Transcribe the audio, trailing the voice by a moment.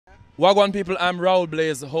Wagwan people, I'm Raoul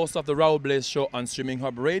Blaze, host of the Raoul Blaze Show on Streaming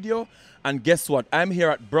Hub Radio. And guess what? I'm here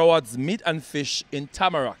at Broward's Meat and Fish in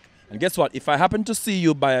Tamarack. And guess what? If I happen to see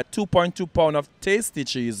you buy a 2.2 pound of tasty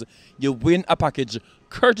cheese, you win a package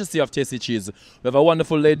courtesy of tasty cheese. We have a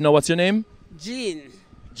wonderful lady now. What's your name? Jean.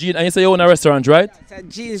 Jean, and you say you own a restaurant, right? It's a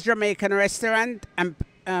Jean's Jamaican restaurant and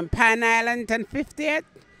Pan Island and 50th.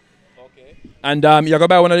 Okay. And you're going to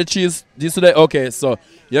buy one of the cheese this today? Okay, so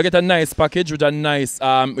you get a nice package with a nice,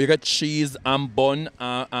 you get cheese and bun,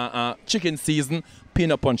 chicken season,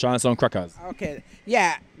 peanut punch and some crackers. Okay,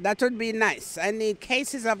 yeah, that would be nice. I need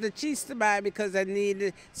cases of the cheese to buy because I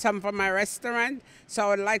need some for my restaurant. So I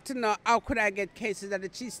would like to know how could I get cases of the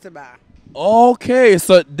cheese to buy? Okay,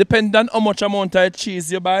 so depending on how much amount of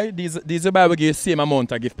cheese you buy, these you buy will give you the same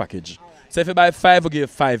amount of gift package. Right. So if you buy 5, we'll give you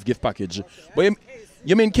 5 gift package. Okay, but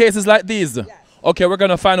you mean cases like these? Yeah. Okay, we're going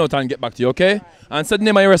to find out and get back to you, okay? Right. And say the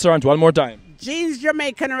name of your restaurant one more time. Jean's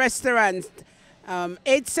Jamaican Restaurant,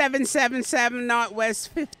 8777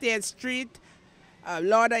 Northwest 50th Street,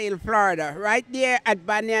 Lauderhill, Florida, right there at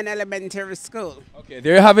Banyan Elementary School. Okay,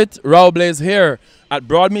 there you have it. Raoul Blaze here at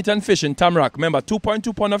Broad Meat and Fish in Tamarack. Remember,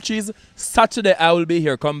 2.2 pound of cheese. Saturday, I will be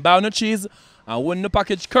here. Come buy on the cheese and win the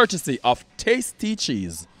package courtesy of Tasty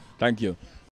Cheese. Thank you.